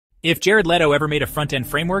If Jared Leto ever made a front-end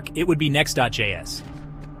framework, it would be Next.js.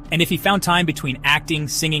 And if he found time between acting,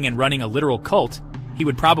 singing, and running a literal cult, he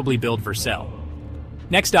would probably build Vercel.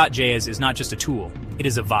 Next.js is not just a tool, it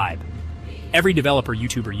is a vibe. Every developer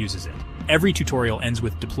YouTuber uses it. Every tutorial ends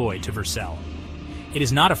with deploy to Vercel. It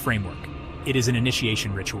is not a framework, it is an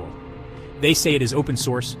initiation ritual. They say it is open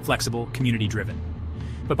source, flexible, community-driven.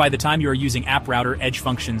 But by the time you are using app router, edge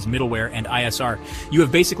functions, middleware, and ISR, you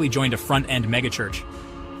have basically joined a front-end megachurch.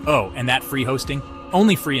 Oh, and that free hosting?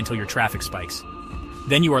 Only free until your traffic spikes.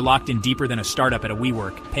 Then you are locked in deeper than a startup at a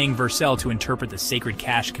WeWork, paying Vercel to interpret the sacred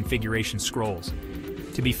cache configuration scrolls.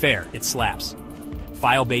 To be fair, it slaps.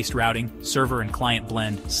 File-based routing, server and client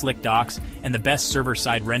blend, slick docs, and the best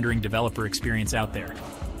server-side rendering developer experience out there.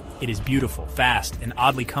 It is beautiful, fast, and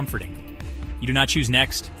oddly comforting. You do not choose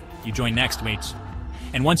Next, you join Next, mates.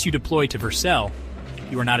 And once you deploy to Vercel,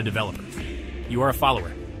 you are not a developer. You are a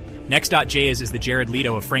follower. Next.js is the Jared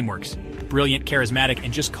Leto of frameworks. Brilliant, charismatic,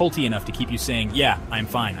 and just culty enough to keep you saying, yeah, I'm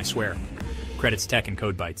fine, I swear. Credits Tech and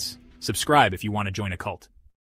Code Bytes. Subscribe if you want to join a cult.